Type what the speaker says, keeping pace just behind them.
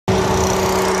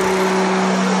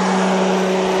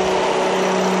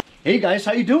Hey guys,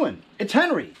 how you doing? It's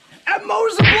Henry at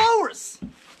Mowers and Blowers.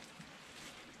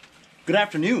 Good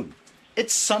afternoon.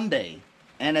 It's Sunday,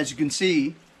 and as you can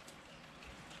see,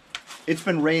 it's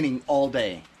been raining all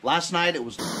day. Last night it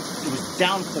was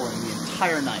downpouring the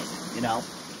entire night. You know,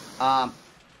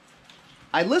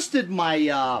 I listed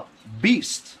my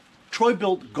Beast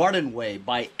Bilt Gardenway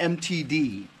by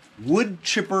Mtd wood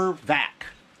chipper vac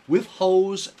with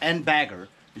hose and bagger.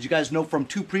 As you guys know from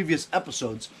 2 previous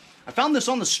episodes, I found this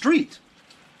on the street.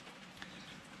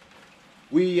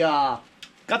 We got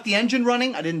the engine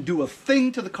running. I didn't do a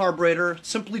thing to the carburetor.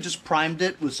 Simply just primed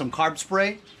it with some carb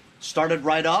spray. Started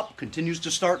right up. Continues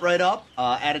to start right up.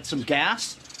 Added some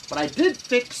gas. But I did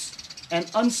fix and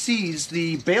unseize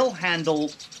the bail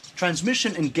handle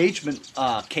transmission engagement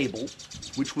cable,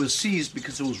 which was seized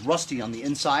because it was rusty on the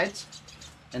insides.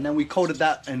 And then we coated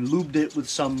that and lubed it with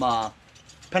some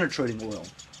penetrating oil.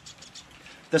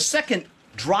 The second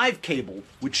drive cable,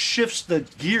 which shifts the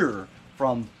gear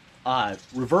from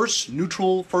reverse,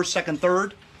 neutral, first, second,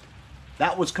 third,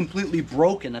 that was completely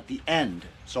broken at the end.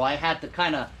 So I had to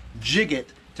kind of jig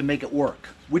it to make it work,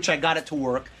 which I got it to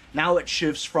work. Now it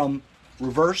shifts from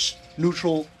reverse,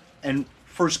 neutral, and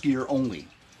first gear only.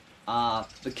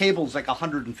 The cable is like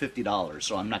 $150,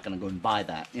 so I'm not going to go and buy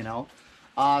that, you know.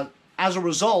 As a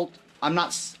result, I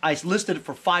listed it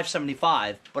for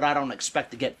 $575, but I don't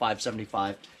expect to get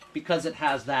 $575 because it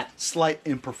has that slight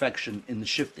imperfection in the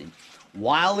shifting.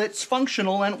 While it's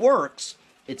functional and works,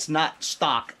 it's not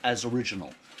stock as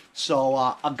original. So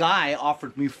a guy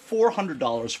offered me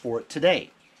 $400 for it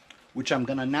today, which I'm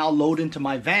gonna now load into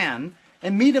my van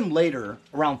and meet him later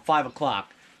around 5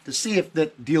 o'clock to see if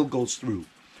that deal goes through.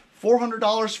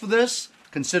 $400 for this,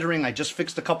 considering I just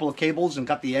fixed a couple of cables and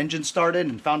got the engine started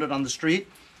and found it on the street,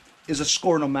 is a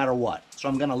score no matter what. So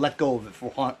I'm gonna let go of it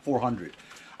for $400.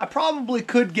 I probably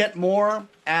could get more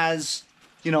as,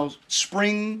 you know,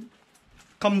 spring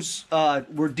comes,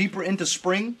 we're deeper into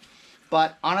spring,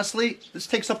 but honestly, this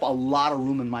takes up a lot of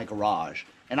room in my garage,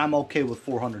 and I'm okay with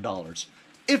 $400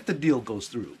 if the deal goes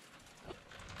through.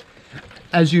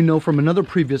 As you know from another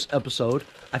previous episode,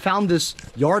 I found this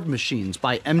Yard Machines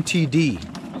by Mtd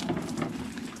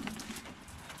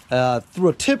through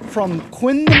a tip from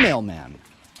Quinn the mailman,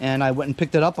 and I went and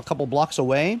picked it up a couple blocks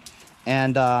away,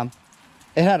 and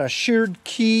it had a sheared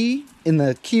key in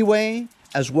the keyway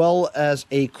as well as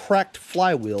a cracked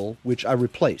flywheel, which I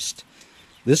replaced.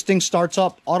 This thing starts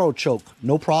up auto choke,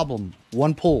 no problem,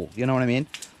 one pull, you know what I mean?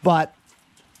 But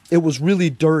it was really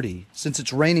dirty. Since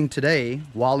it's raining today,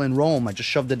 while in Rome, I just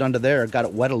shoved it under there, got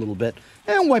it wet a little bit,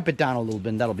 and wipe it down a little bit,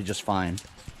 and that'll be just fine.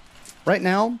 Right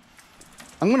now,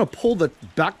 I'm gonna pull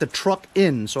back the truck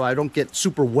in so I don't get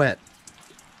super wet,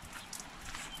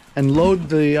 and load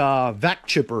the vac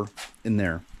chipper in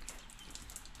there.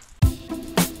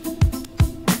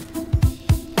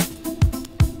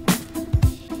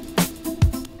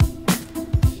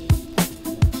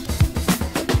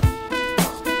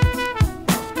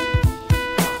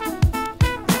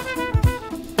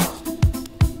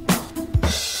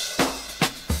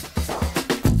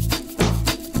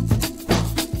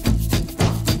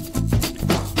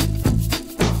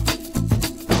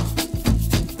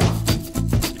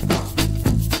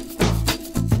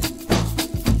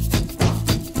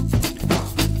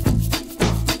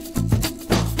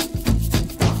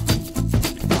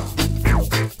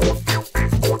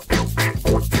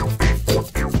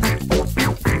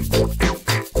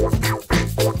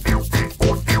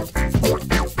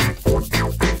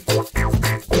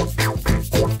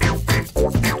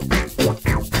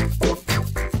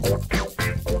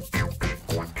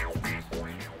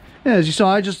 Yeah, as you saw,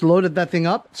 I just loaded that thing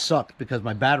up. It sucked because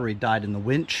my battery died in the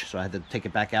winch, so I had to take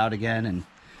it back out again and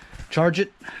charge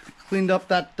it. Cleaned up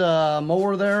that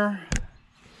mower there.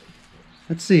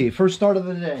 Let's see, first start of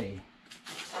the day.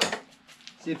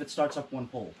 See if it starts up one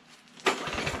pole.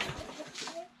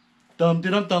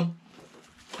 Dum-de-dum-dum.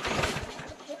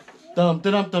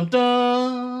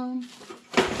 Dum-de-dum-dum-dum.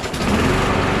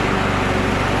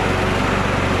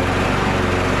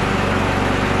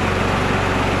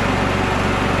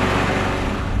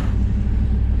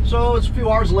 So it's a few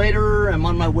hours later. I'm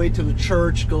on my way to the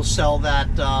church, go sell that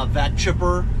vac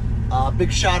chipper.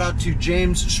 Big shout out to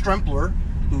James Strempler,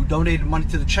 who donated money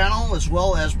to the channel, as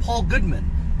well as Paul Goodman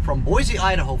from Boise,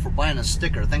 Idaho, for buying a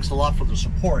sticker. Thanks a lot for the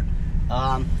support.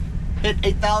 Hit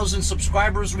 8,000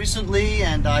 subscribers recently,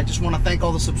 and I just want to thank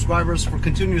all the subscribers for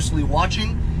continuously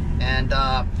watching and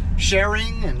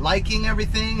sharing and liking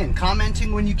everything and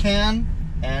commenting when you can.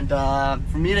 And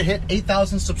for me to hit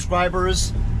 8,000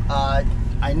 subscribers,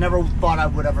 I never thought I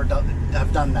would ever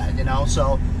have done that, you know.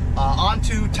 So on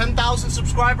to 10,000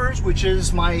 subscribers, which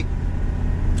is my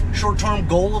short-term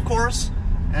goal, of course.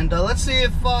 And let's see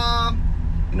if,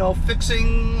 you know,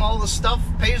 fixing all the stuff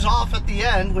pays off at the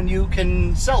end when you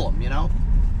can sell them, you know.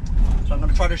 So I'm going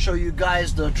to try to show you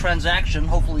guys the transaction.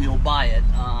 Hopefully you'll buy it.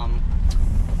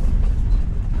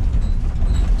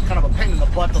 It's kind of a pain in the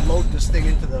butt to load this thing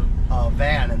into the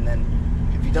van, and then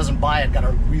if he doesn't buy it, got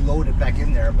to reload it back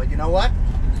in there. But you know what?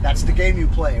 That's the game you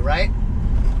play, right?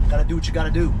 Got to do what you got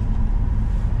to do.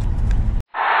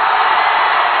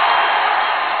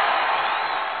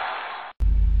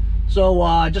 So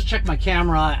I just checked my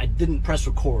camera. I didn't press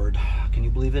record. Can you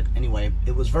believe it? Anyway,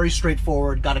 it was very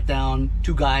straightforward. Got it down.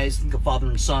 Two guys, I think a father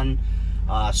and son.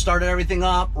 Started everything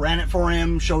up, ran it for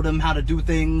him, showed him how to do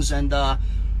things, and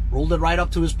rolled it right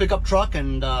up to his pickup truck,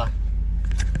 and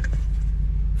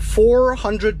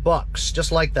 $400,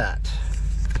 just like that.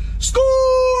 Score!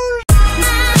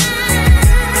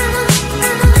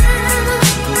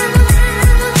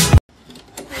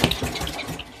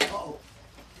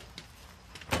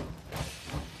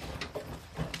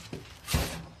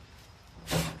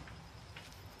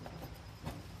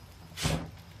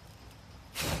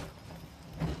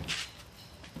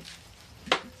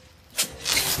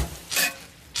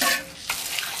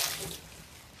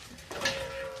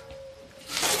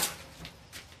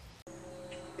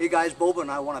 Hey guys, Boba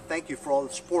and I want to thank you for all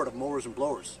the support of Mowers and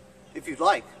Blowers. If you'd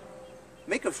like,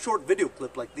 make a short video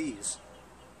clip like these,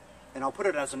 and I'll put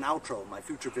it as an outro in my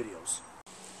future videos.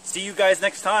 See you guys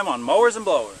next time on Mowers and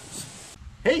Blowers.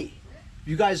 Hey, if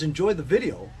you guys enjoyed the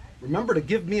video, remember to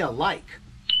give me a like.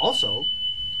 Also,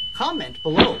 comment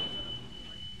below.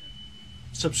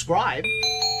 Subscribe.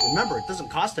 Remember, it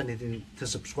doesn't cost anything to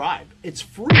subscribe. It's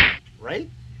free, right?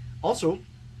 Also,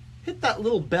 hit that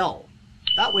little bell.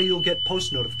 That way you'll get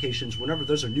post notifications whenever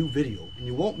there's a new video, and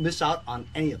you won't miss out on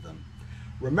any of them.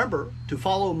 Remember to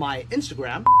follow my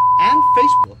Instagram and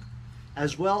Facebook,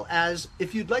 as well as,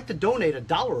 if you'd like to donate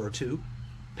 $1 or $2,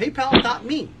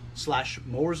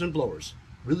 paypal.me/mowersandblowers.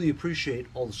 Really appreciate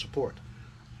all the support.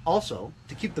 Also,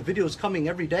 to keep the videos coming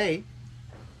every day,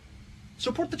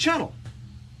 support the channel.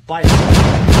 Bye.